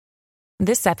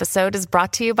This episode is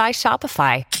brought to you by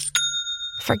Shopify.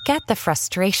 Forget the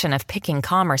frustration of picking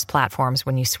commerce platforms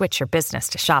when you switch your business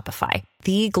to Shopify,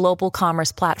 the global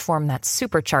commerce platform that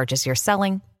supercharges your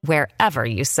selling wherever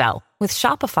you sell. With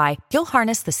Shopify, you'll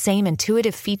harness the same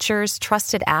intuitive features,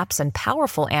 trusted apps, and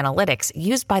powerful analytics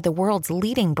used by the world's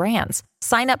leading brands.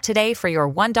 Sign up today for your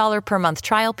 $1 per month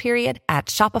trial period at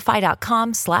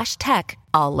shopify.com/tech,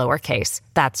 all lowercase.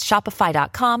 That's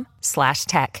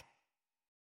shopify.com/tech.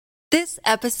 This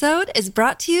episode is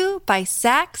brought to you by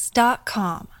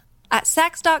Sax.com. At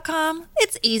Sax.com,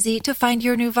 it's easy to find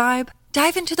your new vibe.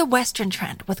 Dive into the Western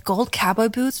trend with gold cowboy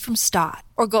boots from Stott,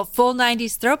 or go full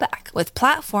 90s throwback with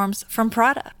platforms from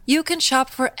Prada. You can shop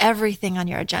for everything on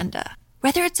your agenda,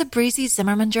 whether it's a breezy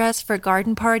Zimmermann dress for a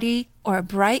garden party or a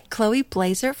bright Chloe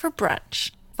blazer for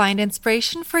brunch. Find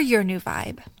inspiration for your new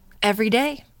vibe every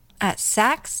day at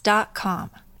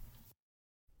Sax.com.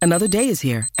 Another day is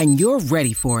here, and you're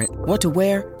ready for it. What to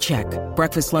wear? Check.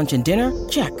 Breakfast, lunch, and dinner?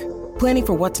 Check. Planning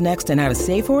for what's next and how to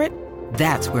save for it?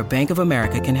 That's where Bank of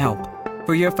America can help.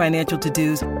 For your financial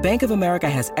to-dos, Bank of America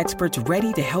has experts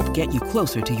ready to help get you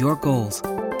closer to your goals.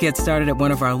 Get started at one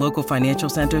of our local financial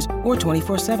centers or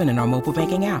 24/7 in our mobile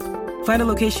banking app. Find a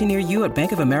location near you at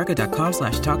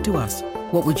bankofamerica.com/talktous.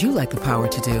 What would you like the power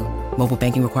to do? Mobile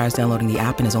banking requires downloading the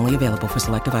app and is only available for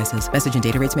select devices. Message and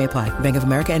data rates may apply. Bank of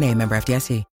America N.A., member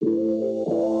FDIC.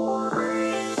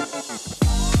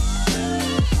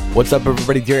 What's up,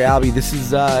 everybody? Jerry Albee. This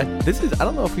is. I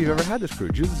don't know if we've ever had this crew.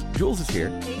 Jules is here.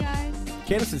 Hey guys.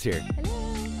 Candace is here.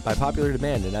 Hello. By popular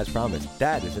demand, and as promised,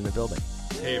 Dad is in the building.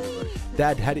 Hey everybody.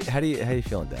 Dad, how you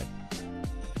feeling, Dad?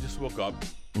 Just woke up.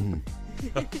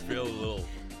 I feel a little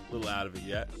out of it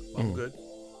yet. I'm good.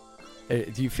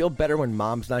 Do you feel better when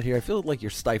Mom's not here? I feel like you're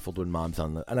stifled when Mom's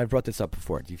on and I've brought this up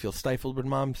before. Do you feel stifled when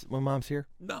Mom's here?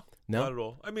 No, No? not at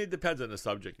all. I mean, it depends on the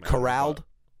subject matter. Corralled?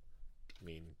 I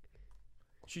mean,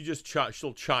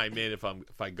 she'll chime in if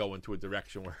I go into a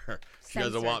direction where she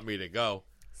doesn't Censored. want me to go.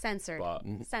 Censored. But-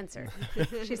 Censored.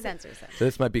 She censors it. So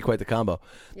this might be quite the combo.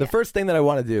 The Yeah. first thing that I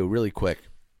want to do, really quick,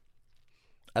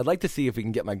 I'd like to see if we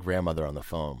can get my grandmother on the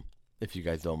phone, if you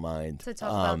guys don't mind. To talk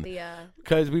about the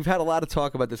Because we've had a lot of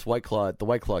talk about this the White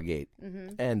Claw gate,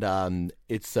 and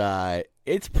it's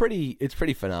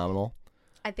pretty phenomenal.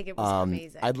 I think it was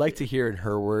amazing. I'd like to hear in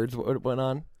her words what went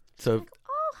on. So,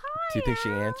 Oh, hi. do you think she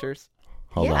Al. answers?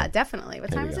 Hold Yeah, on. definitely. What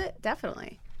Here time we is go. it?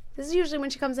 Definitely. This is usually when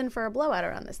she comes in for a blowout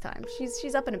around this time.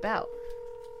 She's up and about.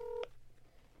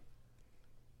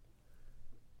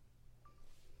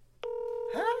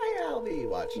 Hi, Albie.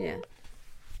 Watch. Yeah.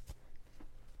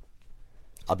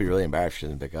 I'll be really embarrassed if she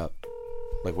doesn't pick up.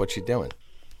 Like, what's she doing?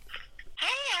 Hey,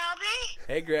 Albie.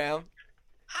 Hey, Graham.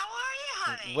 How are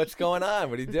you, honey? What's going on?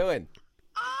 What are you doing?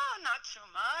 Oh, not too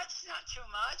much. Not too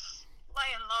much.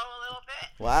 Laying low a little bit.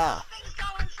 Wow. How things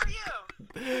going for you?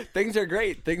 Things are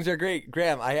great. Things are great,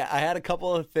 Graham. I had a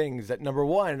couple of things. That number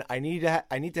one, I need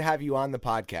to have you on the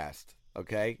podcast.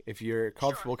 Okay, if you're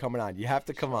comfortable coming on, you have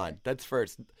to come on. That's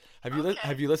first. Have you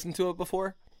have you listened to it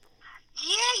before?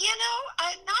 Yeah,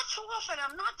 not too often.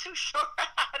 I'm not too sure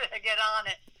how to get on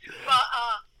it. But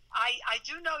I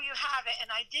do know you have it,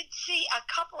 and I did see a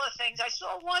couple of things. I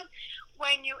saw one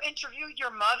when you interviewed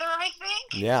your mother, I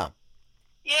think. Yeah.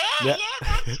 Yeah,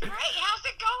 that's great. How's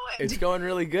it going? It's going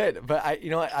really good. But I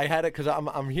had it because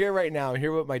I'm here right now. I'm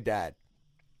here with my dad.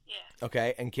 Yeah.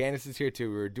 Okay, and Candace is here too.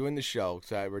 We were doing the show,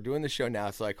 so we're doing the show now.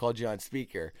 So I called you on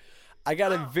speaker. I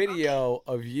got a video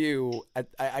of you.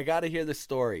 I got to hear the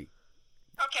story.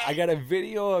 Okay. I got a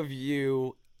video of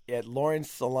you at Lauren's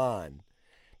salon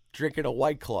drinking a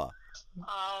White Claw.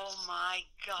 Oh my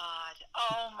God,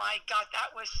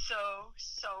 that was so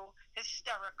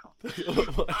hysterical.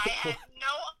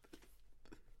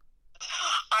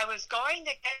 I was going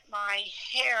to get my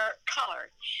hair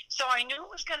colored, so I knew it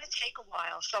was going to take a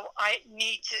while, so I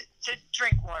need to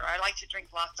drink water. I like to drink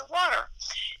lots of water.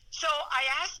 So I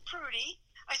asked Prudy,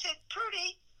 I said,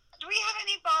 Prudy, do we have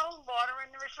any bottled water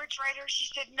in the refrigerator? She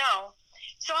said, no.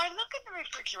 So I look at the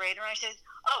refrigerator and I said,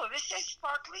 oh, this says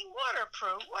sparkling water,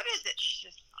 Prue. What is it? She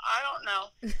says, I don't know.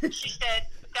 She said,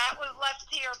 that was left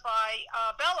here by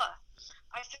Bella.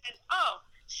 I said, oh.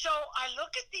 So I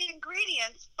look at the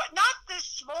ingredients, but not this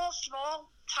small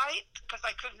type, because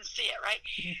I couldn't see it, right?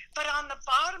 But on the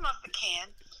bottom of the can,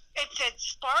 it said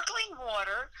sparkling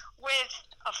water with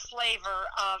a flavor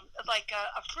of, like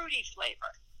a fruity flavor.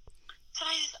 So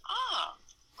I said, oh,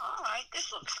 all right,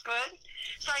 this looks good.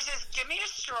 So I said, give me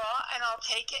a straw, and I'll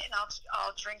take it, and I'll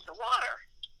drink the water.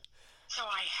 So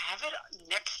I have it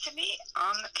next to me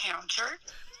on the counter,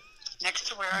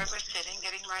 next to where I was sitting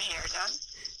getting my hair done.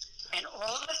 And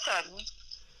all of a sudden,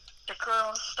 the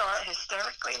girls start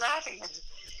hysterically laughing.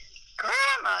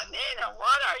 Grandma, Nina,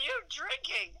 what are you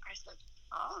drinking? I said,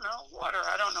 I don't know, water.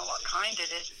 I don't know what kind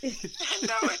it is.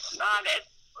 No, it's not.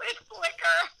 It's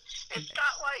liquor. It's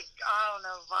got like, I don't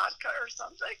know, vodka or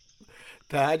something.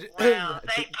 Well,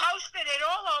 they posted it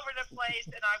all over the place,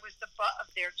 and I was the butt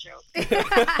of their joke.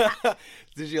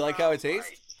 Did you like how it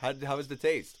tastes? How was the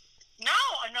taste? No,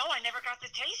 I never got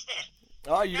to taste it.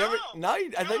 Oh, you never? No,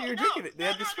 I thought you were drinking it. They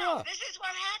had the straw. No. This is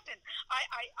what happened.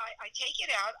 I take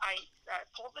it out. I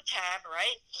pull the tab,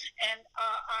 right, and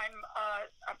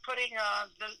I'm putting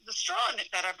the straw in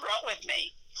it that I brought with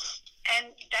me,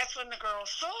 and that's when the girl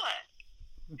saw it,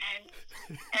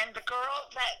 and the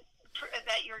girl that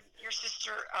your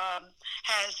sister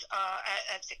has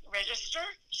at the register,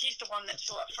 she's the one that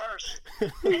saw it first,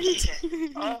 and she said,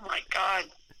 "Oh my God,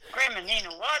 Grandma Nina,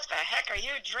 what the heck are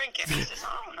you drinking?" I said,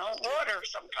 "I don't know, water,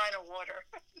 some kind of water."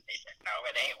 They said, "No,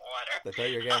 it ain't water." I thought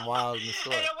you were getting wild in the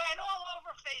store. And it went all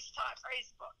over Facebook.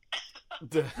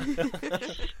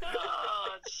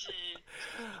 Oh, gee.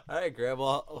 All right,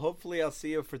 Grandma. Hopefully, I'll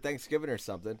see you for Thanksgiving or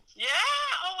something. Yeah.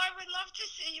 Oh, I would love to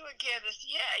see you again.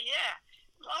 Yeah.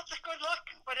 Lots of good luck,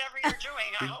 whatever you're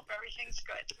doing. I hope everything's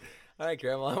good. All right,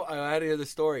 Grandma. I had to hear the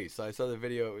story, so I saw the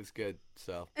video. It was good.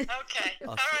 So. Okay.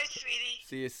 All right, sweetie.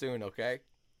 See you soon, okay?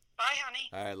 Bye, honey.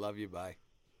 All right, love you. Bye.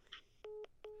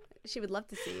 She would love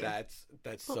to see you. That's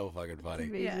so fucking funny.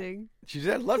 Amazing. She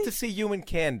said, "I'd love to see you and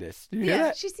Candace." Did you hear Yeah,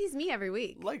 that? she sees me every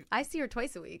week. Like- I see her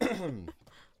twice a week.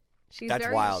 She's That's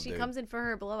wild, She dude. comes in for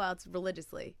her blowouts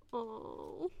religiously.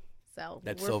 Oh. So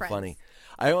That's we're so friends. funny.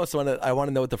 I want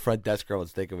to know what the front desk girl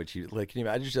was thinking when she like. Can you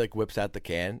imagine? She like whips out the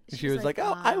can. She was was like, like,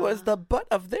 "Oh, I was the butt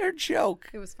of their joke."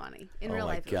 It was funny. In Oh real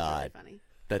my life, it was God. really funny.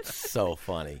 That's so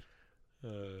funny.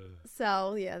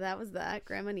 So yeah, that was that.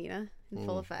 Grandma Nina in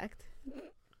full effect.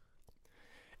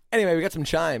 Anyway, we got some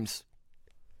chimes.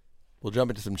 We'll jump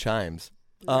into some chimes.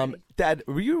 Ready. Dad,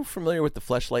 were you familiar with the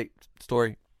Fleshlight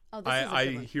story? Oh, this is a I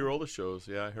good one. hear all the shows.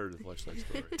 Yeah, I heard the Fleshlight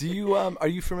story. Do you are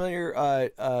you familiar?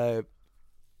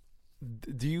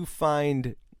 Do you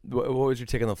find what was your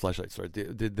take on the Fleshlight story?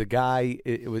 Did the guy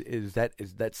is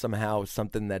that somehow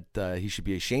something that he should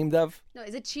be ashamed of? No,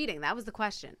 is it cheating? That was the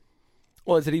question.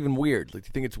 Well, is it even weird? Like, do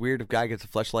you think it's weird if a guy gets a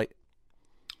Fleshlight?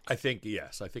 I think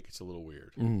yes. I think it's a little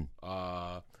weird. Mm.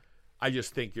 I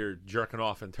just think you're jerking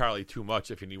off entirely too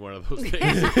much if you need one of those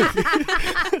things.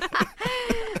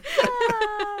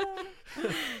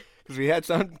 Because we had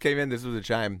someone came in. This was a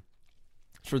chime.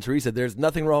 It's from Teresa. There's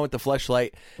nothing wrong with the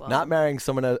Fleshlight. Not marrying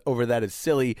someone over that is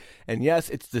silly. And yes,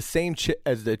 it's the same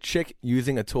as the chick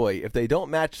using a toy. If they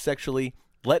don't match sexually,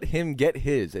 let him get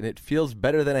his, and it feels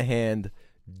better than a hand.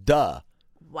 Duh.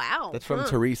 Wow. That's from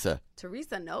Teresa.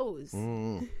 Teresa knows.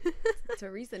 Mm.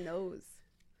 Teresa knows.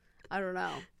 I don't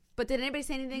know. But did anybody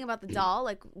say anything about the doll?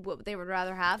 Like what they would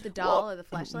rather have, the doll or the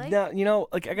fleshlight? Now,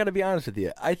 like I got to be honest with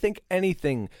you. I think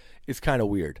anything is kind of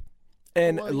weird.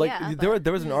 And Well, like yeah,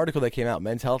 there was an article that came out,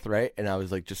 Men's Health, right? And I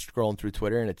was like just scrolling through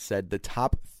Twitter, and it said the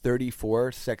top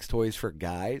 34 sex toys for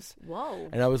guys. Whoa.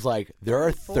 And I was like, there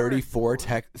are 34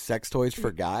 34 sex toys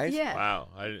for guys. Yeah. Wow,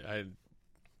 I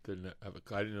didn't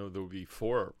know there would be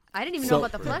 4. I didn't even So, know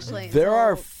about the fleshlight. There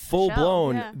are until the full show.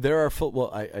 blown. Yeah. There are full.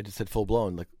 Well, I just said full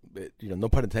blown. Like no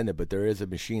pun intended, but there is a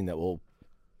machine that will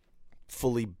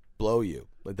fully blow you.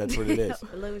 Like that's what it is.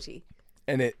 Logi.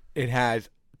 And it has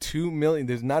 2 million.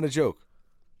 There's not a joke.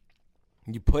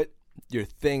 You put your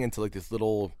thing into like this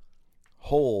little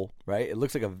hole, right? It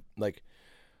looks like like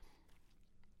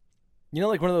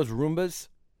one of those Roombas.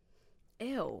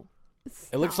 Ew.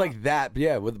 It looks like that, but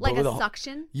yeah, with Like but with a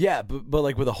suction? Yeah, but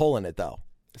like with a hole in it though.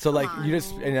 So like you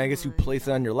just and I guess you place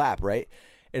it on your lap, right?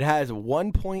 It has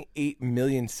 1.8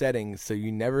 million settings, so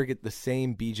you never get the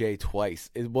same BJ twice.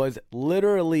 It was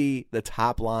literally the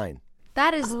top line.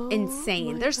 That is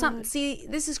insane. There's something. See,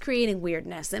 this is creating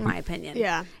weirdness, in my opinion.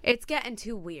 Yeah. It's getting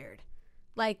too weird.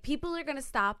 Like, people are going to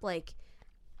stop, like,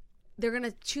 they're going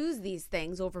to choose these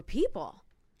things over people.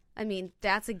 I mean,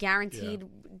 that's a guaranteed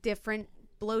different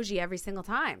blogy every single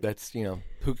time. That's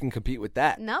who can compete with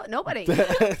that? No, nobody.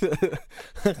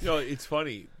 It's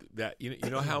funny that you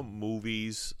know how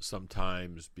movies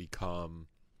sometimes become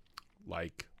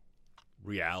like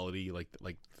reality, like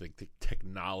the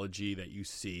technology that you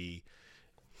see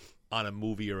on a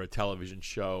movie or a television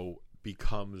show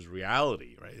becomes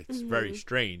reality, right? It's very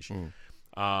strange.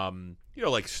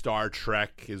 Like Star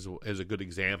Trek is a good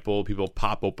example. People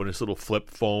pop open this little flip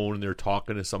phone and they're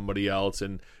talking to somebody else.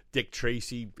 And Dick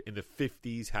Tracy in the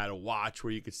 50s had a watch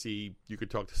where you could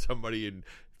talk to somebody in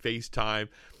FaceTime.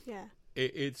 Yeah.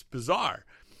 It's bizarre.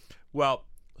 Well,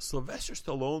 Sylvester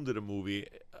Stallone did a movie,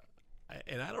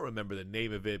 and I don't remember the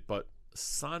name of it, but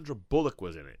Sandra Bullock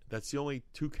was in it. That's the only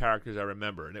two characters I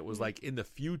remember, and it was like in the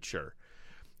future,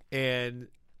 and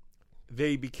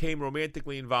they became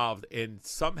romantically involved, and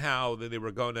somehow then they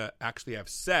were going to actually have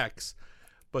sex,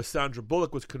 but Sandra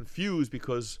Bullock was confused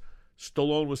because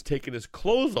Stallone was taking his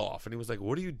clothes off, and he was like,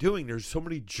 "What are you doing? There's so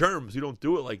many germs. You don't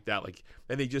do it like that." Like,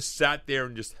 and they just sat there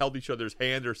and just held each other's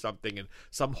hand or something, and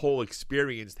some whole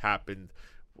experience happened.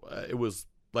 It was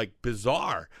like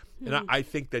bizarre, and I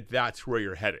think that that's where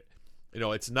you're headed.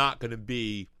 It's not going to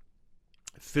be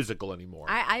physical anymore.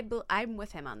 I'm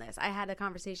with him on this. I had a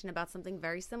conversation about something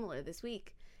very similar this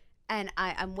week, and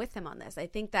I'm with him on this. I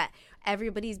think that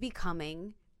everybody's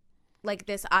becoming like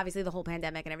this. Obviously, the whole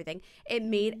pandemic and everything, it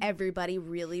made everybody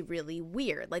really, really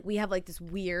weird. Like, we have like this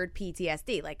weird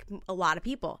PTSD, like a lot of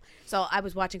people. So I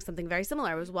was watching something very similar.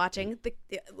 I was watching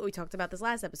we talked about this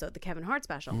last episode, the Kevin Hart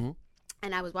special. Mm-hmm.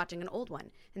 And I was watching an old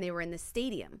one, and they were in this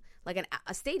stadium, like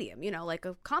a stadium, like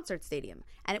a concert stadium,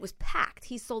 and it was packed.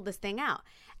 He sold this thing out,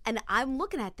 and I'm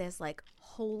looking at this like,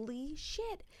 holy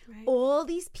shit! Right. All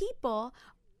these people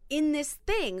in this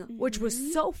thing, which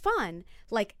was so fun.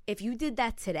 Like, if you did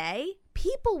that today,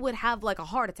 people would have like a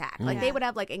heart attack. Like, they would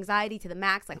have like anxiety to the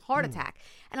max, like heart attack.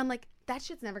 And I'm like, that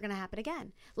shit's never gonna happen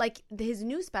again. Like, his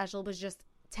new special was just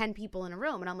 10 people in a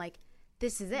room, and I'm like,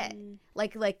 this is it.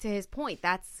 Like to his point,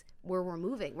 that's where we're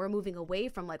moving. We're moving away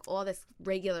from like all this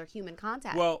regular human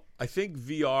contact. Well, I think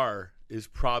VR is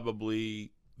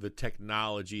probably the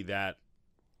technology that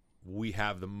we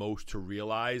have the most to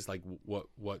realize. Like what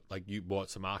like you bought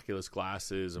some Oculus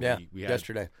glasses, and we had,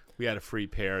 yesterday we had a free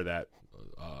pair that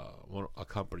a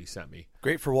company sent me.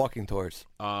 Great for walking tours.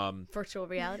 Virtual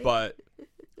reality. But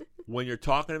when you're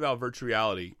talking about virtual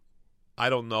reality, I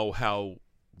don't know how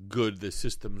good the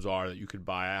systems are that you could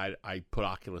buy. I put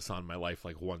Oculus on my life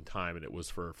like one time, and it was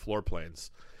for floor plans.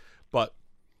 But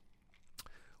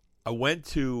I went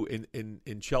to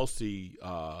in Chelsea,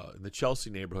 in the Chelsea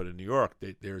neighborhood in New York.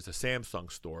 There's a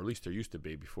Samsung store, at least there used to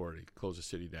be before they closed the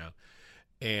city down,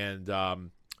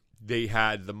 and they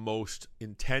had the most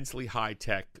intensely high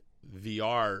tech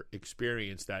VR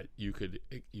experience that you could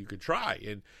try.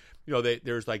 And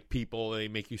there's like people, they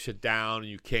make you sit down and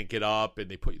you can't get up, and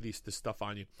they put this stuff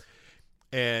on you.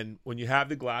 And when you have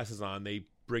the glasses on, they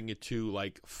bring you to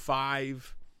like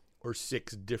 5 or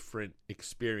 6 different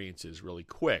experiences really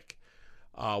quick.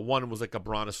 One was like a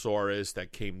brontosaurus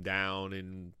that came down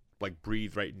and like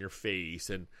breathed right in your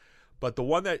face. But the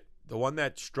one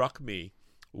that struck me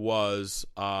was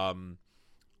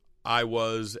I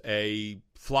was a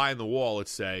fly on the wall,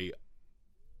 let's say,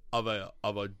 of a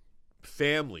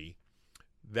family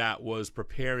that was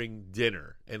preparing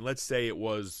dinner, and let's say it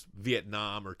was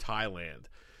Vietnam or Thailand.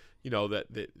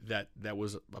 That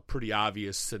was a pretty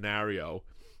obvious scenario.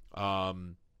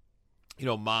 Mom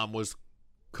was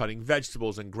cutting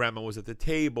vegetables, and grandma was at the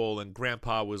table, and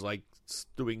grandpa was like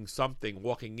doing something,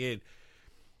 walking in,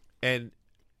 and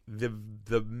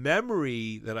the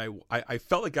memory that I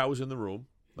felt like I was in the room,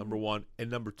 number one, and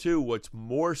number two, what's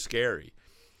more scary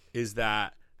is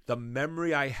that the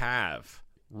memory I have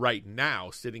right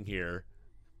now, sitting here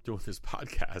doing this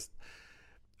podcast,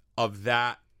 of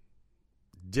that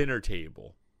dinner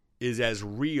table is as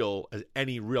real as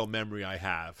any real memory I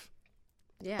have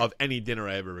of any dinner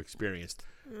I ever experienced.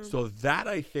 So that,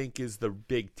 I think, is the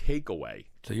big takeaway.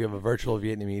 So you have a virtual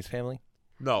Vietnamese family?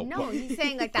 No, he's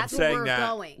saying like that's where we're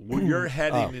going. You're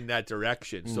heading in that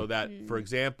direction. So that, for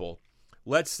example,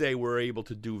 let's say we're able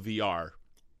to do VR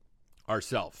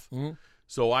ourselves.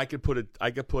 So I could put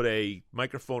a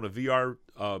microphone, a VR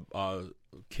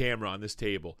camera on this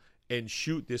table, and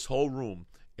shoot this whole room.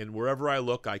 And wherever I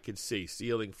look, I can see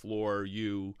ceiling, floor,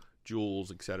 you,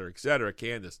 Jules, et cetera,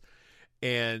 Candace.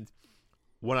 And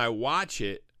when I watch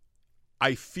it,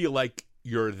 I feel like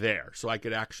you're there. So I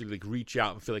could actually like reach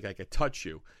out and feel like I could touch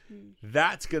you.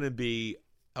 That's going to be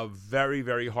a very,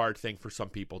 very hard thing for some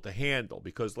people to handle,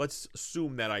 because let's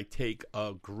assume that I take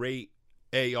a great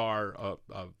AR,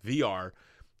 VR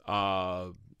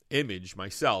image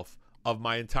myself of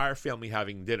my entire family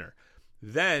having dinner.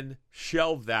 Then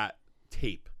shelve that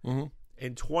tape.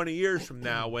 In 20 years from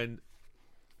now, when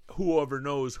whoever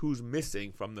knows who's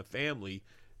missing from the family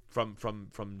from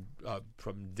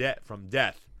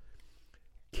death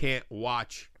can't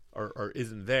watch or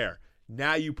isn't there.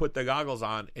 Now you put the goggles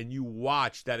on and you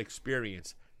watch that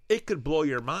experience. It could blow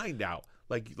your mind out.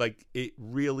 Like it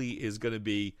really is going to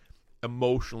be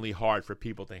emotionally hard for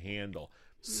people to handle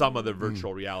some of the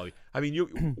virtual reality. I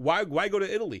mean, why go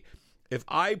to Italy? If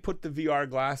I put the VR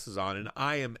glasses on and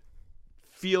I am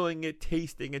feeling it,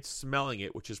 tasting it, smelling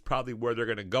it, which is probably where they're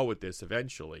going to go with this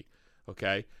eventually,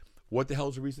 okay? what the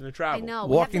hell's the reason to travel? I know.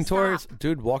 we have Walking to tours, stop.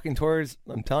 dude. Walking tours.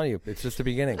 I'm telling you, it's just the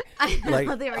beginning. I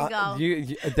know, there we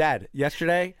go. Dad,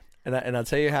 yesterday, and I'll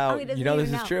tell you how. Oh, he doesn't this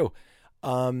even is true.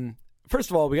 First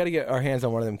of all, we got to get our hands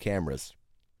on one of them cameras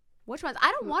Which ones?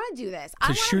 I don't want to do this.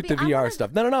 to shoot the VR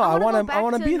stuff. No. I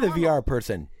want to be the VR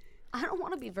person. I don't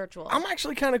want to be virtual. I'm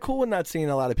actually kind of cool with not seeing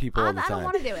a lot of people all the I time. don't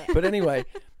want to do it. But anyway,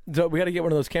 so we got to get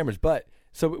one of those cameras. But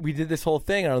so we did this whole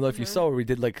thing. I don't know if you saw where we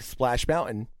did like Splash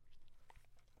Mountain,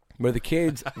 where the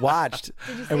kids watched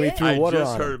and we threw water on I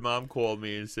just them. heard Mom called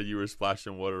me and said you were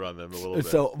splashing water on them a little bit.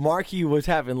 So Marky was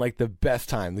having like the best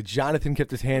time. The Jonathan kept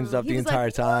his hands up He the was entire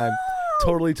like, time.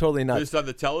 "Woo!" Totally nuts. This on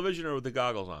the television or with the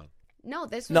goggles on? No,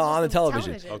 this was No, just on the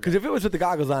television. Okay. Because if it was with the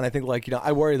goggles on, I think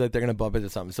I worry that they're going to bump into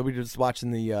something. So we just watching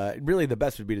the. Really, the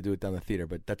best would be to do it down the theater,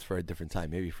 but that's for a different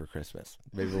time. Maybe for Christmas.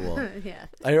 Maybe we'll. Yeah.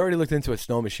 I already looked into a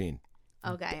snow machine.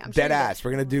 Okay. I'm sure Dead you ass. did.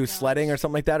 We're gonna do sledding or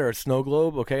something like that, or a snow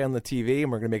globe, okay, on the TV,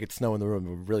 and we're gonna make it snow in the room.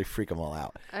 We'll really freak them all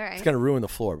out. All right. It's gonna ruin the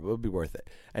floor, but it'll be worth it.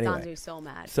 Anyway, Don's so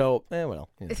mad. so well,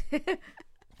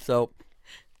 so,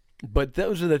 but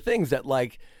those are the things that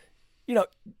like,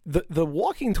 the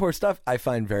walking tour stuff I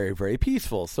find very, very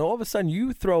peaceful. So all of a sudden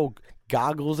you throw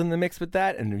goggles in the mix with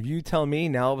that, and you tell me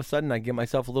now all of a sudden I get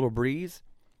myself a little breeze.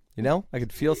 I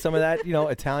could feel some of that,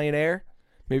 Italian air.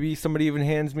 Maybe somebody even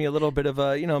hands me a little bit of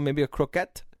maybe a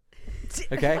croquette.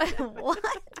 Okay. What?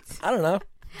 I don't know.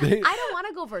 I don't want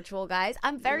to go virtual, guys.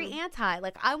 I'm very anti.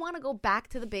 Like, I want to go back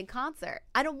to the big concert.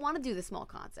 I don't want to do the small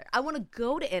concert. I want to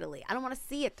go to Italy. I don't want to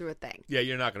see it through a thing. Yeah,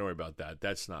 you're not going to worry about that.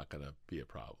 That's not going to be a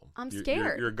problem. I'm You're-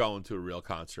 scared. You're going to a real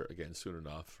concert again soon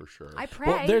enough, for sure. I pray.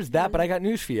 Well, there's that, but I got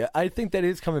news for you. I think that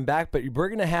is coming back, but we're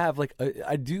gonna have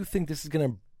I do think this is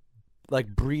gonna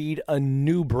breed a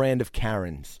new brand of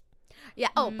Karens. Yeah.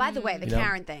 Oh, by the way, the You know?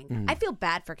 Karen thing. I feel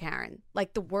bad for Karen.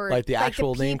 Like the word, Like the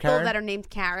actual name people Karen? that are named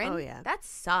Karen. Oh, yeah. That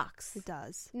sucks. It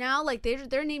does. Now, like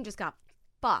their name just got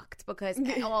fucked because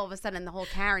all of a sudden the whole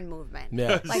Karen movement.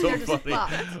 Yeah. It's Like so they're just funny.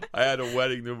 fucked. I had a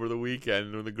wedding over the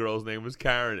weekend and the girl's name was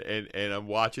Karen, and I'm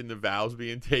watching the vows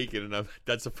being taken, and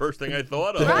that's the first thing I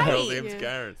thought of. Right. The girl's name's Yeah.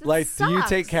 Karen. Like, do you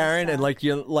take sucks. Karen and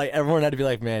everyone had to be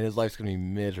like, man, his life's gonna be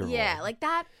miserable. Yeah, like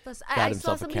that. I saw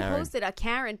himself a somebody Karen. posted, a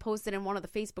Karen posted in one of the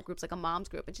Facebook groups, like a mom's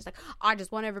group, and she's like, I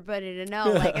just want everybody to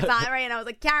know, like, it's not right. And I was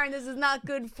like, Karen, this is not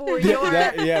good for your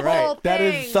yeah, right. whole That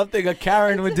thing. is something a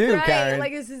Karen would do, Right? Karen.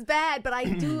 Like, this is bad, but I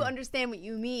do understand what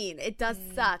you mean. It does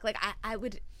suck. Like, I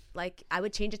would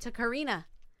change it to Karina.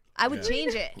 I would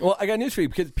change it. Well, I got news for you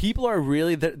because people are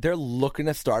really they're looking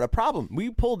to start a problem.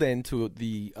 We pulled into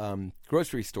the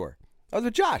grocery store. I was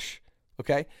with Josh.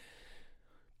 Okay,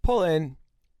 pull in,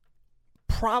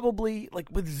 probably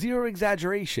with zero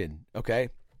exaggeration. Okay,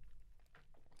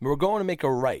 we're going to make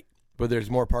a right where there's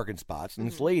more parking spots, and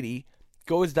this lady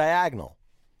goes diagonal,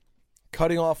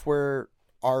 cutting off where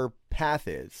our path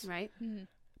is. Right?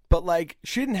 But,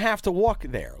 she didn't have to walk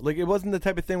there. It wasn't the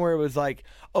type of thing where it was like,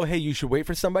 oh, hey, you should wait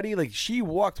for somebody. She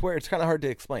walked where, it's kind of hard to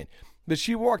explain, but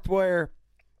she walked where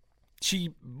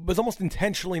she was almost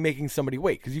intentionally making somebody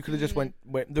wait because you could have just went,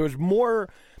 there was more,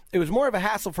 it was more of a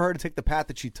hassle for her to take the path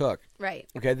that she took. Right.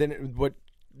 Okay, then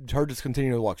her just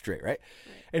continuing to walk straight, right?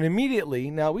 And immediately,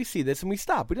 now we see this and we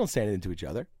stop. We don't say anything to each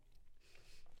other.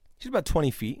 She's about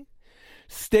 20 feet.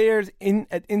 Stares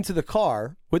into the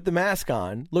car with the mask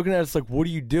on, looking at us like, what are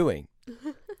you doing?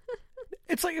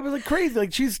 It was crazy.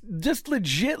 She's just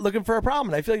legit looking for a problem.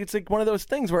 And I feel like it's one of those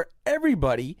things where I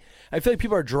feel like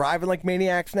people are driving like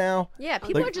maniacs now. Yeah,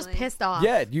 people are just pissed off.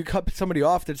 Yeah, you cut somebody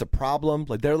off, there's a problem.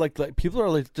 They're people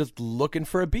are just looking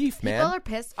for a beef, man. People are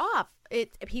pissed off.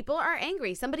 People are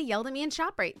angry. Somebody yelled at me in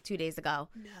ShopRite 2 days ago.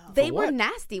 No. They For were what?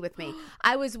 nasty with me.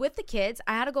 I was with the kids.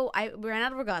 I had to go. I ran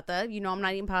out of regatta. I'm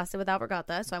not eating pasta without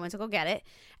regatta, so I went to go get it.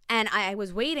 And I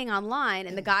was waiting online,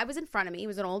 and the guy was in front of me. He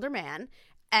was an older man,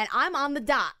 and I'm on the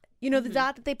dot. You know the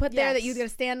dot that they put there that you got to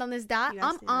stand on this dot?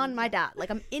 I'm on my dot.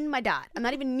 I'm in my dot. I'm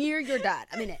not even near your dot.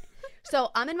 I'm in it.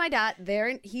 So I'm in my dot.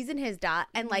 He's in his dot,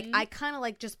 and I kind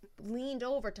of just leaned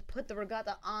over to put the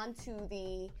regatta onto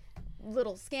the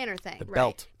little scanner thing. The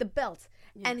belt. The belt.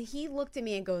 And he looked at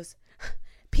me and goes,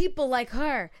 people like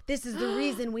her, this is the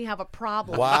reason we have a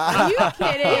problem. Wow. Are you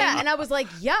kidding? Yeah. And I was like,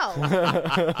 yo.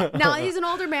 Now, he's an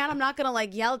older man. I'm not going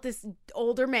to yell at this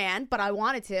older man, but I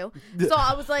wanted to. So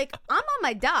I was like, I'm on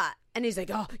my dot. And he's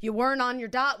like, oh, you weren't on your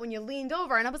dot when you leaned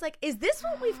over. And I was like, is this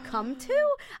what we've come to?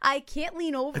 I can't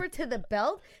lean over to the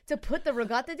belt to put the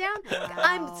regatta down? Wow.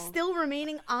 I'm still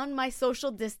remaining on my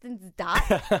social distance dot.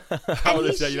 You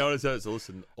know what it says? So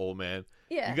listen, old man.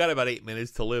 Yeah. You got about 8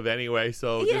 minutes to live anyway,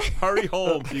 so just hurry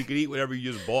home so you can eat whatever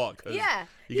you just bought. 'Cause Yeah.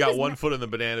 You got 1 foot in the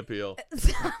banana peel.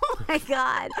 my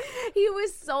God. He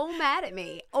was so mad at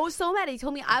me. Oh, so mad. He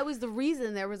told me I was the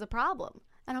reason there was a problem.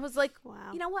 And I was like,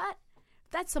 wow. You know what?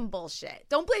 That's some bullshit.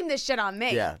 Don't blame this shit on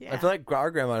me. Yeah. I feel like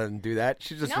our grandma didn't do that.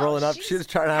 She's just No, rolling up. she's She's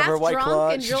trying to have her White half Claw.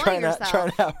 drunk, She's enjoying trying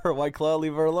herself. to have her White Claw.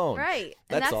 Leave her alone. Right.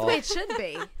 And that's all. the way it should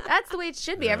be. That's the way it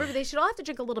should be. They should all have to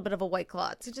drink a little bit of a White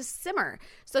Claw to just simmer.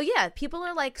 So, yeah, people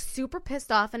are like super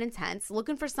pissed off and intense,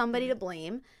 looking for somebody to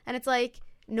blame. And it's like,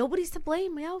 nobody's to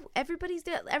blame. You know, everybody's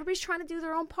trying to do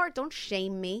their own part. Don't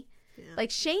shame me. Yeah.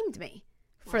 Like, shamed me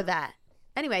for that.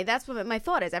 Anyway, that's what my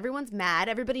thought is. Everyone's mad.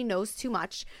 Everybody knows too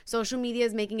much. Social media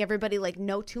is making everybody like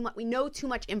know too much. We know too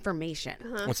much information.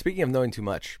 Well, speaking of knowing too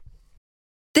much.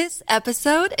 This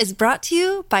episode is brought to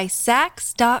you by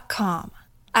Sax.com.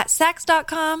 At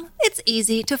Sax.com, it's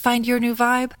easy to find your new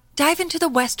vibe. Dive into the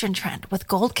Western trend with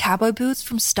gold cowboy boots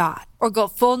from Stott, or go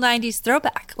full 90s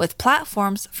throwback with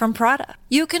platforms from Prada.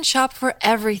 You can shop for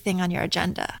everything on your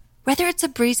agenda, whether it's a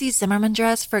breezy Zimmermann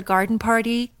dress for a garden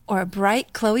party or a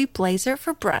bright Chloe blazer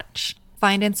for brunch.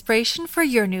 Find inspiration for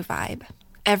your new vibe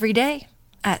every day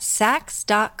at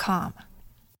Sax.com.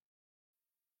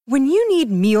 When you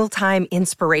need mealtime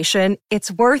inspiration,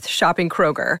 it's worth shopping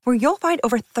Kroger, where you'll find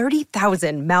over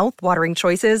 30,000 mouth-watering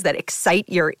choices that excite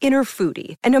your inner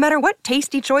foodie. And no matter what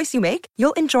tasty choice you make,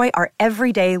 you'll enjoy our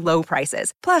everyday low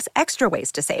prices, plus extra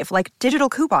ways to save, like digital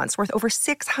coupons worth over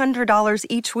 $600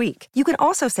 each week. You can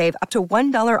also save up to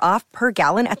 $1 off per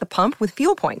gallon at the pump with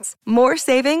fuel points. More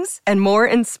savings and more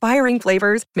inspiring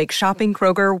flavors make shopping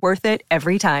Kroger worth it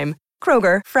every time.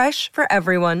 Kroger, fresh for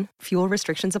everyone. Fuel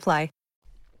restrictions apply.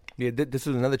 Yeah, this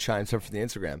is another chime from the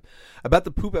Instagram. About the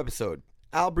poop episode,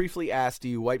 Al briefly asked, do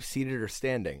you wipe seated or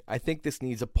standing? I think this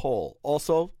needs a poll.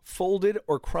 Also, folded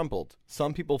or crumpled?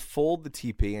 Some people fold the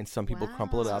TP and some people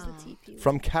crumple it up.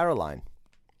 From Caroline.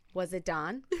 Was it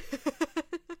Don?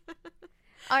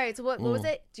 All right, so what was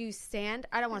it? Do you stand?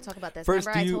 I don't want to talk about this. First,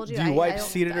 Remember, do I told you, you wipe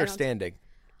seated or standing?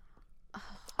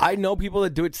 I know people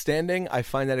that do it standing. I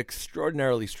find that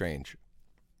extraordinarily strange.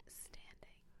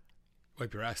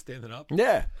 Wipe your ass standing up?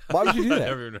 Yeah. Why would you do that? I've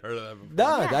never even heard of that before.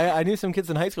 No, I knew some kids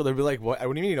in high school. They'd be like, "What do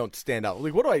you mean you don't stand up?"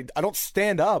 Like, what do I don't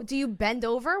stand up. Do you bend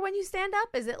over when you stand up?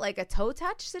 Is it like a toe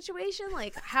touch situation?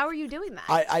 Like, how are you doing that?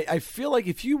 I feel like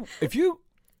if you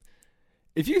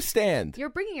stand, you're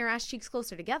bringing your ass cheeks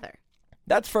closer together.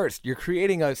 That's first. You're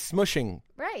creating a smushing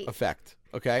effect.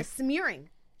 Okay. A smearing.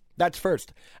 That's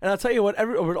first. And I'll tell you what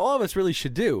all of us really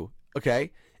should do.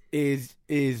 Okay. Is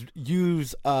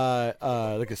use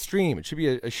like a stream. It should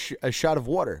be a shot of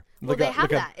water. Well, they have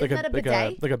that. Isn't that a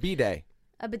bidet? Like a bidet.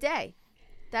 A bidet.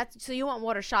 So you want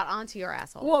water shot onto your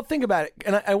asshole. Well, think about it.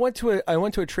 And I went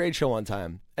to a trade show one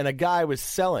time, and a guy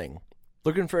was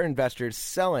looking for investors,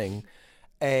 selling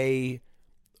a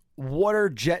water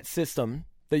jet system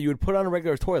that you would put on a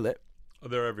regular toilet. Oh,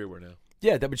 they're everywhere now.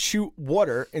 Yeah, that would shoot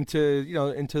water into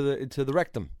the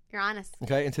rectum. You're honest.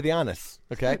 Okay, into the anus.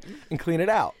 Okay, and clean it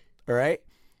out. All right.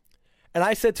 And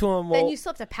I said to him, "Well," then you still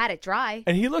have to pat it dry.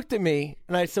 And he looked at me,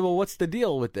 and I said, "Well, what's the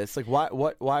deal with this? Like,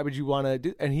 why would you want to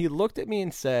do?" And he looked at me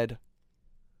and said,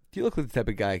 "Do you look like the type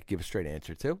of guy I could give a straight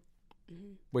answer to?"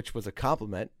 Mm-hmm. Which was a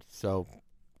compliment. So,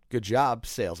 good job,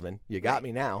 salesman. You got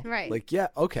me now. Right. Like, yeah,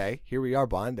 okay, here we are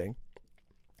bonding.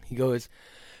 He goes,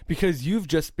 "Because you've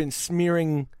just been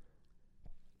smearing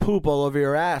poop all over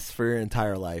your ass for your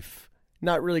entire life,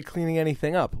 not really cleaning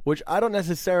anything up," which I don't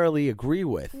necessarily agree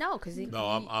with. No, because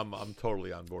I'm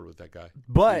totally on board with that guy.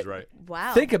 But he's right.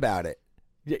 Wow, think about it.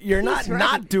 You're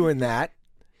not doing that.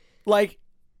 Like,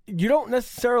 you don't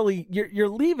necessarily. You're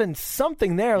leaving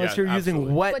something there unless you're absolutely.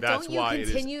 using wet. But That's don't you why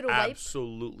continue it to is wipe?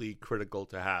 absolutely critical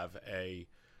to have a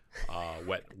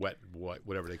wet,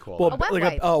 whatever they call Well, it. wet like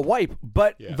wipe. a wipe,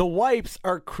 but Yeah. the wipes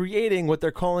are creating what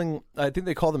they're calling. I think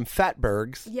they call them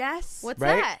fatbergs. Yes. What's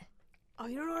right? that? Oh,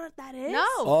 you don't know what that is? No.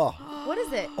 Oh. What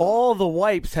is it? All the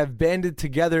wipes have banded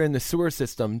together in the sewer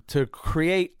system to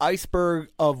create iceberg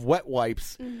of wet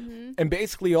wipes. Mm-hmm. And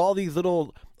basically all these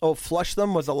little, flush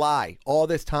them was a lie all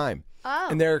this time. Oh.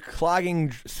 And they're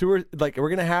clogging sewer. Like, we're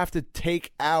going to have to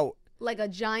take out. Like a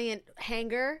giant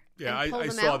hanger. Yeah, and pull I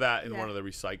them saw out? that in one of the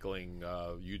recycling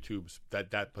YouTubes. But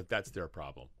that's their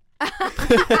problem.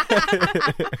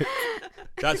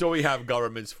 That's what we have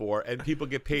governments for, and people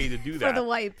get paid to do that. For the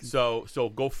wipes. So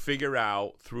go figure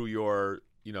out through your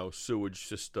sewage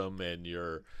system and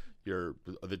your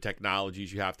the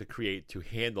technologies you have to create to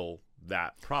handle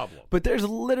that problem. But there's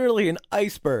literally an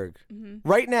iceberg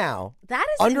right now. That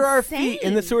is under our insane. feet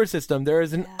in the sewer system. There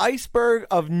is an iceberg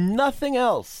of nothing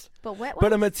else. But wet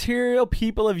But a wipes? material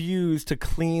people have used to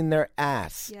clean their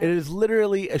ass. Yeah. It is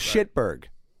literally a shitberg.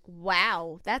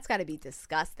 Wow, that's got to be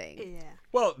disgusting. Yeah.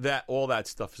 Well, all that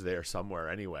stuff's there somewhere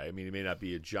anyway. I mean, it may not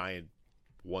be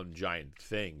one giant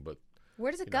thing, but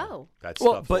Where does it go? That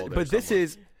Well, stuff's all there but this somewhere.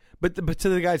 is, but to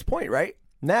the guy's point, right?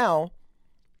 Now,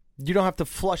 you don't have to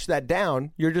flush that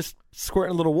down. You're just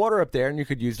squirting a little water up there, and you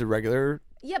could use the regular.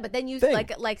 Yeah, but then you Thing.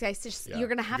 like I said, Yeah. you're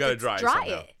gonna You have gotta to dry it dry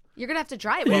somehow. it. You're gonna have to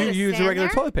dry it. You Will it use the stand regular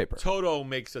there? toilet paper. Toto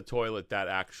makes a toilet that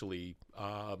actually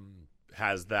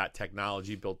has that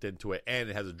technology built into it, and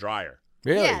it has a dryer.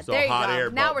 Really? Yeah, So there you hot go.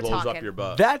 air Now we're blows talking. up your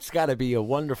butt. That's got to be a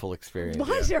wonderful experience.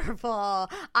 Wonderful.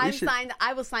 I'm should- signed.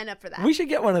 I will sign up for that. We should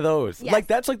get one of those. Yes. Like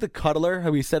that's like the cuddler.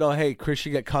 How we said, "Oh, hey, Chris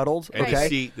should get cuddled." And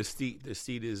Okay. the seat is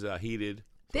heated.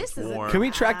 This is a- warm. Can we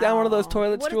track down one of those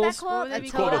toilet What stools? is that called? What would A it be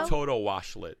It's called a Toto? Toto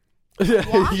washlet.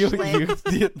 Have you He's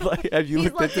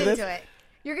looked looked into this? it.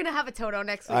 You're gonna have a Toto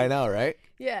next week. I know, right?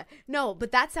 Yeah. No,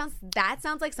 but that sounds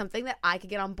like something that I could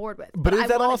get on board with. But is I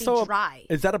that wanna also be dry?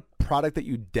 is that a product that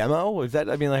you demo? Is that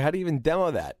I mean, like, how do you even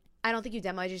demo that? I don't think you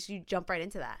demo. You jump right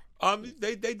into that.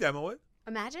 They demo it.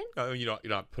 Imagine. I mean, you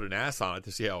don't put an ass on it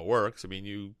to see how it works. I mean,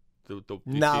 you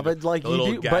Nah, see but like the you little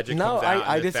do. But gadget no, comes out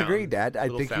I and the disagree, fountain- Dad. I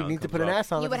little think you fountain need to comes put an up.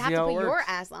 ass on You it would to have see to how put it your works.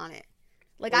 ass on it.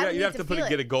 Like Well, I yeah, would you need have to to feel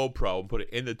get a it. GoPro and put it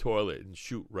in the toilet and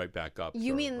shoot right back up.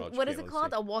 You mean what is it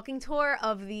called? A walking tour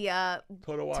of the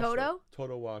Toto washlet? Toto?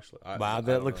 Toto washlet. Wow, I that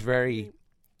don't looks know. very.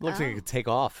 Looks like it could take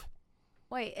off.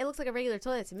 Wait, it looks like a regular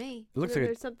toilet to me. It looks So like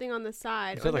there's something on the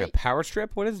side. is that like a power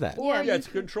strip? What is that? Yeah. Yeah, it's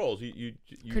controls. You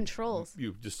Controls.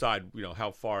 You decide,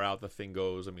 how far out the thing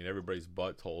goes. I mean, everybody's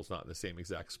butthole's not in the same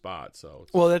exact spot, so.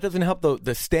 It's, Well, that doesn't help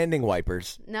the standing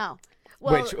wipers. No.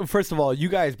 Well, Which, first of all, you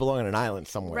guys belong on an island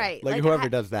somewhere. right. Like whoever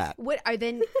does that. What are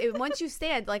then once you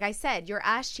stand, like I said, your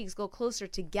ass cheeks go closer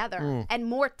together and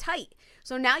more tight.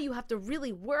 So now you have to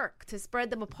really work to spread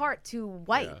them apart to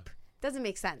wipe. Yeah. Doesn't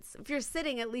make sense. If you're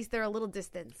sitting, at least they're a little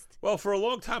distanced. well, for a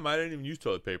long time, I didn't even use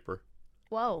toilet paper.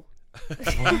 Whoa.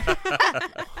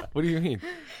 What do you mean?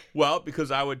 Well,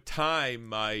 because I would time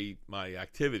my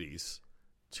activities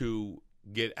to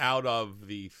get out of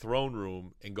the throne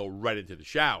room and go right into the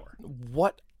shower.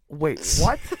 What? Wait,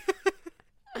 what?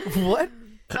 What?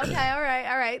 Okay, all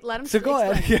right. Let him So go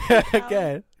ahead. Yeah, go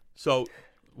ahead. So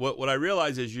what I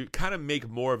realize is you kind of make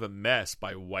more of a mess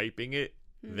by wiping it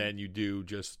than you do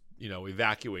just,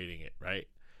 evacuating it, right?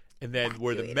 And then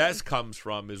where the mess comes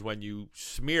from is when you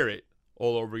smear it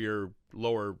all over your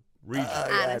lower region.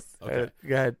 Anus. Okay.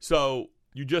 Go ahead. So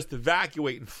you just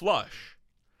evacuate and flush.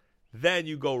 Then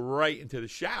you go right into the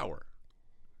shower.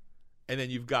 And then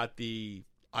you've got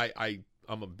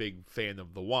I'm a big fan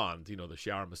of the wand, the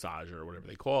shower massager or whatever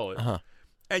they call it. Uh-huh.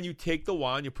 And you take the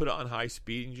wand, you put it on high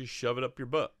speed, and you just shove it up your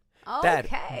butt. Okay.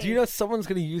 Dad, do you know someone's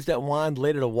going to use that wand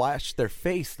later to wash their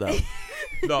face, though?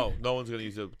 No one's going to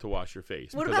use it to wash your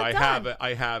face. What because about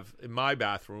I have in my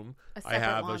bathroom, A I separate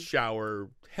have a wand. shower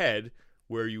head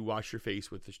where you wash your face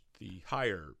with the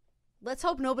higher. Let's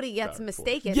hope nobody gets Of course.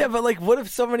 mistaken. Yeah, but like, what if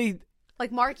somebody?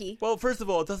 Like Marky. Well, first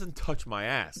of all, it doesn't touch my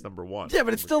ass, number one. Yeah,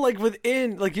 but it's still like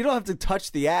within. Like, you don't have to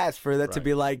touch the ass for that to Right.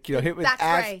 be like hit with Back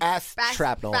spray. ass Back-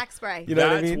 shrapnel. back spray. You know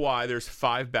That's what I mean? why there's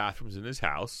 5 bathrooms in this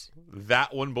house.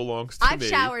 That one belongs to I've me.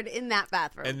 showered in that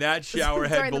bathroom. And that shower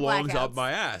head During the belongs blackouts. up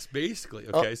my ass, basically.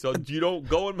 Okay, so you don't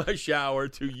go in my shower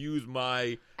to use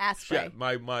my Ass spray.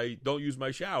 my don't use my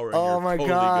shower. and Oh you're my totally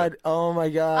god! good. Oh my I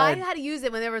god! had to use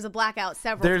it when there was a blackout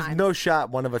several There's times. no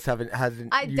shot one of us hasn't.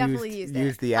 I definitely used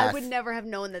it. the ass. I would never have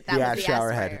known that the was ass the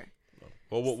shower ass head. sprayer.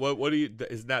 Well, what do you?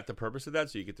 Isn't that the purpose of that?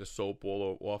 So you get the soap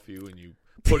all off you, and you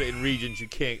put it in regions you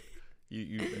can't.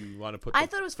 You want to put. I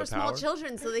thought it was for the small power?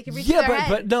 children so they could reach Yeah, their head.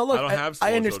 but no. Look, I don't have small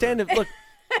I understand children. it. Look,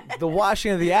 the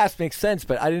washing of the ass makes sense,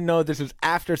 but I didn't know this was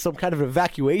after some kind of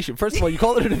evacuation. First of all, you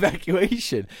called it an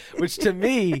evacuation, which to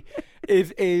me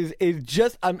is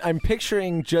just. I'm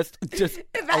picturing just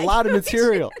a lot of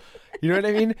material. You know what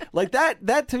I mean? Like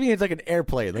that to me is like an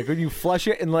airplane. Like when you flush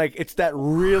it and like it's that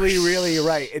really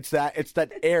right. It's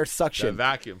that air The suction.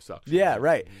 vacuum suction. Yeah,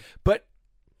 right. But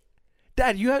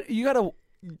Dad, you gotta.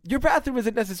 Your bathroom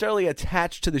isn't necessarily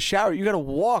attached to the shower. You gotta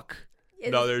walk.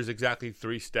 No, there's exactly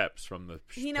 3 steps from the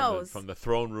He knows. from the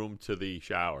throne room to the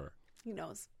shower. He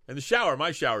knows. And the shower,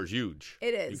 my shower is huge.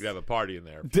 It is. You could have a party in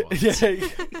there. if you want.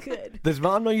 Yeah. Good. Does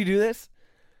Mom know you do this?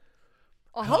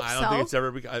 I hope I don't so. think it's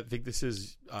ever. I think this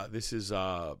is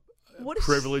What if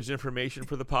privileged information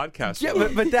for the podcast. Yeah,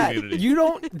 but Dad, community. you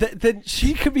don't. Then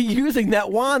she could be using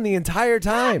that wand the entire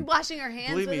time. washing her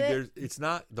hands Believe with me, it. it's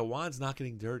not. The wand's not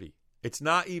getting dirty. It's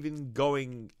not even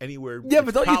going anywhere. Yeah, but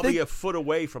it's don't you probably think- a foot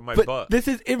away from my But butt. this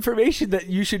is information that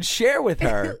you should share with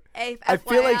her. I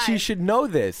feel like she FYI. should know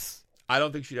this. I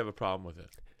don't think she'd have a problem with it.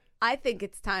 I think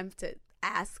it's time to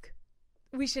ask.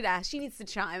 We should ask. She needs to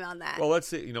chime on that. Well, let's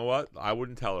see. You know what? I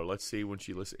wouldn't tell her. Let's see when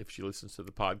if she listens to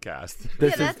the podcast.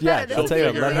 That's better. I'll tell you,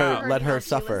 figure it out. let her She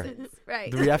suffer. listens.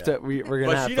 Right. We have to. We're gonna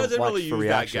But have she to doesn't watch really for use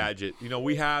reaction. that gadget. You know,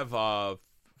 we have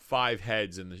 5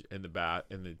 heads in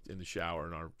the shower.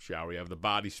 In our shower, we have the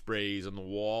body sprays on the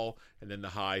wall, and then the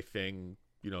high thing.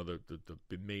 You know, the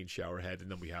main shower head,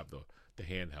 and then we have the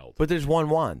handheld. But there's one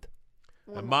wand.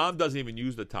 And Mom doesn't even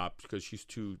use the top because she's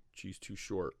too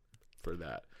short for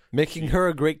that. Making her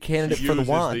a great candidate for the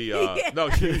wand. No,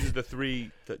 she uses the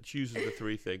three. She uses the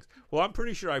 3 things. Well, I'm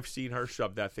pretty sure I've seen her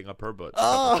shove that thing up her butt.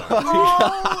 Oh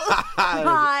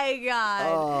my God.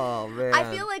 Oh man. I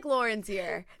feel like Lauren's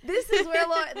here. This is where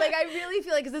Lauren, like, I really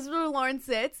feel like, because this is where Lauren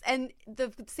sits, and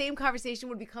the same conversation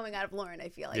would be coming out of Lauren, I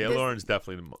feel like. Yeah, Lauren's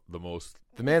definitely the most.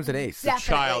 The man's an ace. Definitely.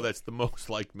 Child that's the most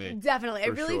like me. Definitely. I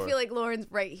for really sure. feel like Lauren's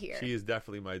right here. She is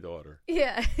definitely my daughter.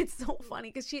 Yeah, it's so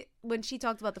funny because when she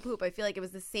talked about the poop, I feel like it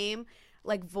was the same,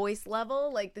 like, voice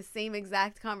level, like the same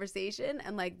exact conversation,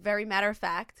 and like very matter of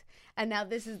fact. And now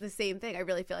this is the same thing. I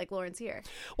really feel like Lauren's here.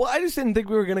 Well, I just didn't think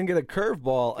we were gonna get a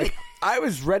curveball. Like, I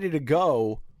was ready to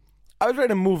go. I was ready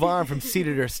to move on from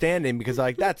seated or standing because,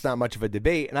 like, that's not much of a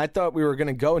debate. And I thought we were going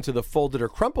to go into the folded or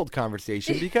crumpled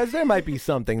conversation because there might be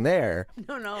something there.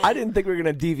 No. I didn't think we were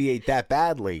going to deviate that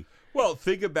badly. Well,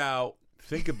 think about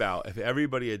if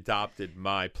everybody adopted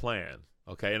my plan,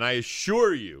 okay? And I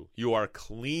assure you, you are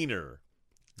cleaner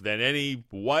than any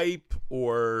wipe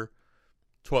or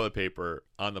toilet paper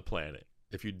on the planet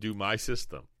if you do my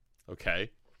system, okay?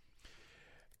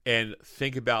 And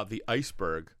think about the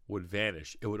iceberg would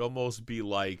vanish. It would almost be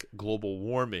like global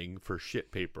warming for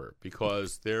shit paper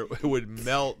because it would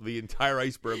melt. The entire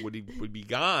iceberg would be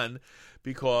gone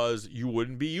because you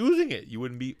wouldn't be using it. You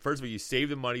wouldn't be. First of all, you save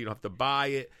the money. You don't have to buy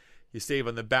it. You save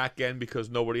on the back end because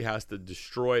nobody has to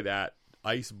destroy that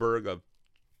iceberg of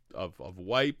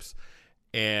wipes,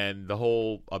 and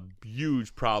a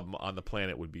huge problem on the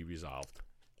planet would be resolved.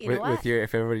 You know what?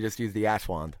 If everybody just used the ash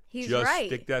wand. He's just right.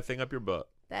 stick that thing up your butt.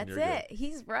 That's and it. you're good.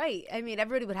 He's right. I mean,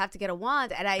 everybody would have to get a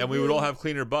wand, and we would all have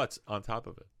cleaner butts on top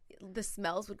of it. The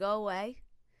smells would go away.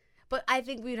 But I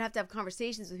think we would have to have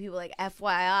conversations with people like,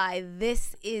 FYI,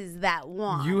 this is that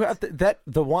wand. You have to,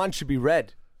 the wand should be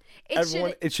red.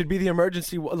 It should be the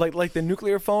emergency, like the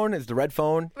nuclear phone is the red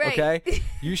phone. Right. Okay,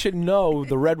 you should know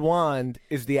the red wand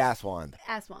is the ass wand.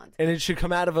 Ass wand. And it should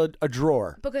come out of a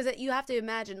drawer. Because you have to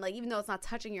imagine, like, even though it's not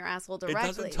touching your asshole directly, It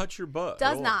doesn't touch your butt.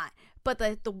 Does at all. not. But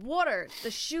the water, the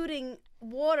shooting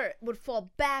water would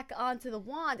fall back onto the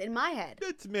wand in my head.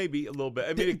 It's maybe a little bit.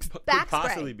 I mean, it could back spray.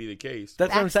 possibly be the case.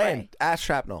 That's what I'm Back spray. saying. Ass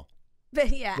shrapnel. But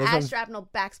yeah, That's ash shrapnel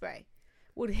back spray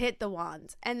would hit the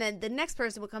wand, and then the next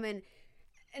person would come in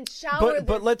and shower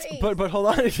their face. But hold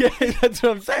on. Yeah, that's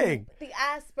what I'm saying. The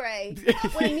ass spray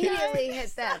would immediately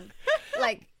hit them,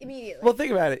 like immediately. Well,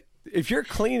 think about it. If you're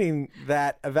cleaning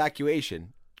that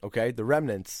evacuation, okay, the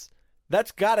remnants,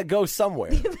 that's got to go somewhere.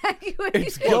 It's Well,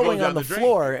 it going goes on down the the drain.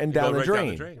 floor and It down goes the right down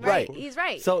the drain. drain. Right, he's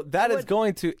right. So that It is would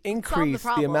going to increase the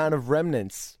problem. amount of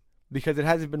remnants because it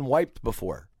hasn't been wiped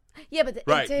before. Yeah, but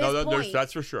Right. to his No, point,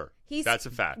 that's for sure. That's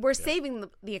a fact. We're Yeah. saving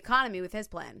the economy with his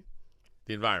plan.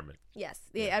 The environment. Yes,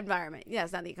 the environment.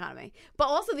 Yes, not the economy, but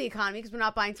also the economy because we're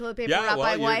not buying toilet paper. we're Yeah, not well,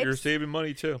 buying wipes. you're saving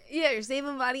money too. Yeah, you're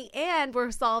saving money, and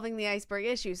we're solving the iceberg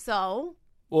issue. So,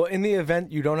 Well, in the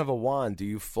event you don't have a wand, do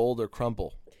you fold or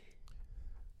crumple?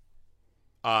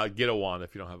 Get a wand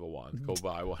if you don't have a wand. Go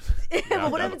buy one.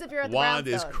 What happens if you're at the wand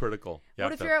is brownstone? critical.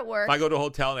 What if you're at work? If I go to a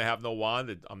hotel and I have no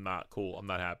wand, I'm not cool. I'm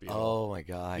not happy. at all. Oh my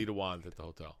God. I need a wand at the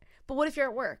hotel. But what if you're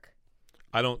at work?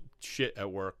 I don't shit at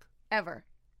work. Ever.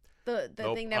 The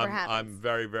Nope. thing never I'm happens.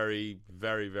 very, very,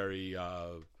 very, very.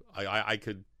 I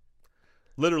could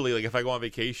literally, like, if I go on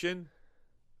vacation,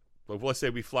 like, let's say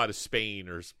we fly to Spain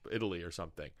or Italy or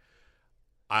something,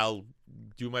 I'll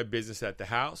do my business at the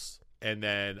house, and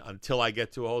then until I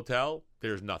get to a hotel,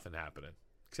 there's nothing happening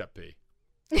except pee.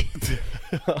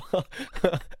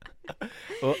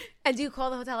 Well, And do you call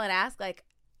the hotel and ask, like,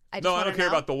 I No, I wanna don't care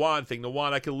know? about the wand thing. The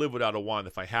wand, I can live without a wand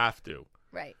if I have to.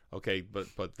 Right. Okay, but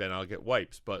then I'll get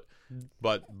wipes. But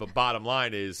bottom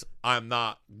line is, I'm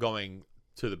not going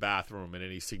to the bathroom in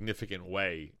any significant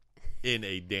way in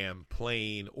a damn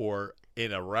plane or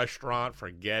in a restaurant.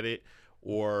 Forget it.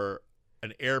 Or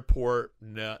an airport.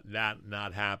 No,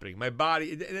 not happening. My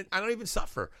body. I don't even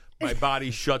suffer. My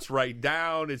body shuts right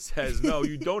down. It says, no,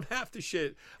 you don't have to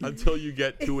shit until you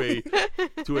get to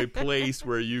a place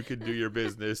where you can do your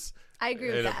business. I agree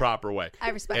with in that. a proper way. I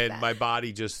respect and that. my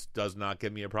body just does not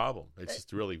give me a problem. It's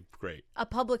just really great. A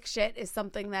public shit is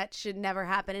something that should never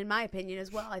happen, in my opinion,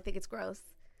 as well. I think it's gross.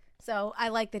 So I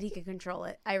like that he can control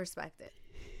it. I respect it.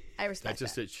 I respect That's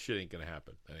just that. it. Shit ain't gonna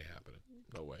happen. That ain't happening.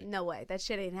 No way. No way. That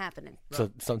shit ain't happening.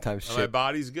 So sometimes My shit.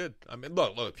 body's good. I mean,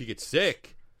 look. If you get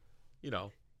sick,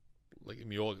 like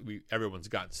everyone's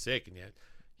gotten sick, and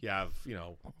you have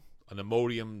an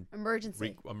Imodium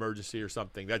emergency or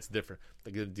something. That's different.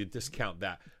 Like you discount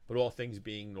that, but all things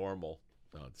being normal,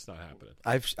 no, it's not happening.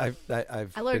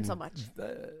 I learned so much.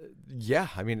 Yeah,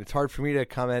 I mean, it's hard for me to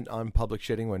comment on public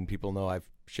shitting when people know I've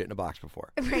shit in a box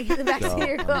before. Right in the back of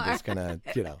your car. I'm just gonna,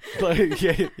 that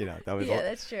was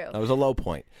that's true. That was a low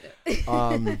point.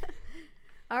 All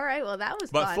right, well, that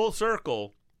was But fun. full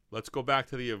circle, let's go back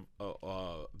to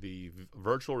the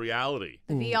virtual reality.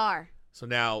 The VR. So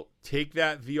now take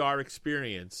that VR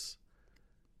experience,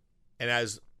 and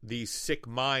as these sick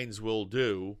minds will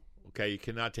do, okay, you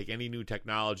cannot take any new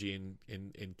technology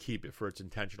and keep it for its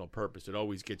intentional purpose. It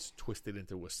always gets twisted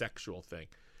into a sexual thing.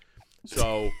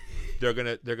 So they're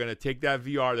gonna take that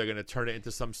VR, they're gonna turn it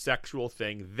into some sexual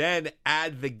thing, then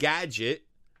add the gadget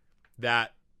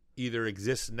that either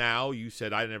exists now. You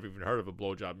said I never even heard of a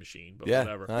blowjob machine, but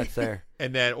whatever. That's there.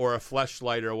 And then or a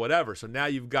fleshlight or whatever. So now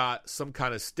you've got some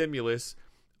kind of stimulus,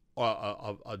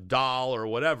 a doll or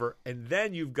whatever, and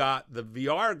then you've got the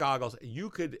VR goggles. You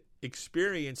could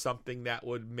experience something that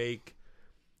would make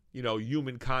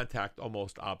human contact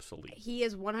almost obsolete. He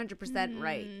is 100%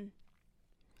 right.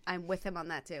 I'm with him on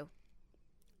that too.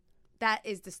 That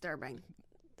is disturbing.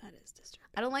 That is disturbing.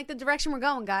 I don't like the direction we're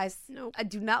going, guys. Nope. I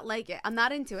do not like it. I'm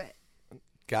not into it.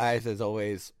 Guys, as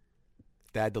always,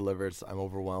 Dad delivers. I'm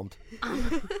overwhelmed.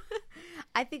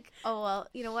 I think,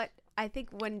 you know what? I think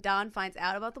when Dawn finds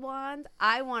out about the wand,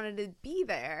 I wanted to be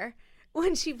there.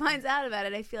 When she finds out about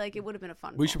it, I feel like it would have been a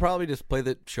fun We should probably just play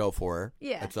the show for her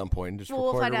at some point and just record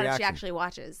we'll find a out reaction. if she actually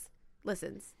watches,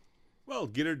 listens. Well,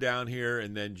 get her down here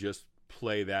and then just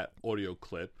play that audio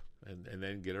clip and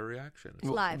then get a reaction. It's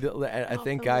live. I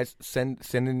think, guys, send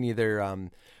in either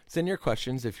send your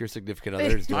questions if your significant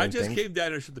other is doing I just things. came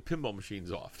down and shut the pinball machines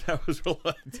off. That was all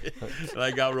I did. And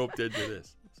I got roped into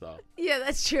this. So Yeah,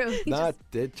 that's true.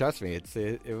 Trust me, it's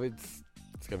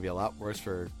gonna be a lot worse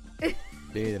for me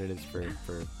than it is for.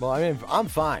 Well, I mean, I'm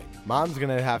fine. Mom's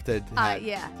gonna have to.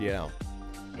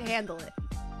 Handle it.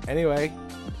 Anyway,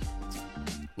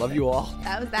 love you all.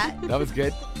 That was that. That was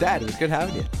good, Dad. It was good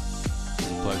having you.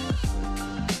 pleasure.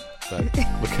 But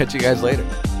we'll catch you guys later.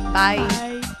 Bye.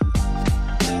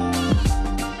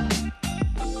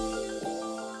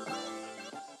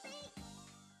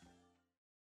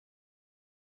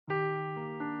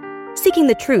 Seeking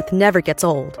the truth never gets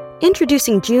old.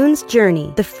 Introducing June's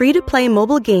Journey, the free-to-play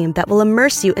mobile game that will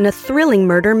immerse you in a thrilling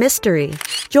murder mystery.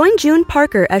 Join June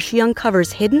Parker as she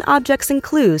uncovers hidden objects and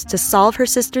clues to solve her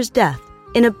sister's death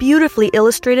in a beautifully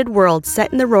illustrated world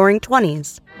set in the Roaring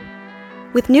 '20s.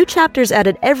 With new chapters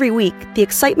added every week, the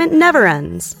excitement never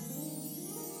ends.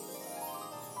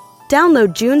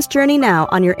 Download June's Journey now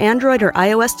on your Android or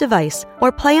iOS device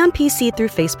or play on PC through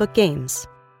Facebook Games.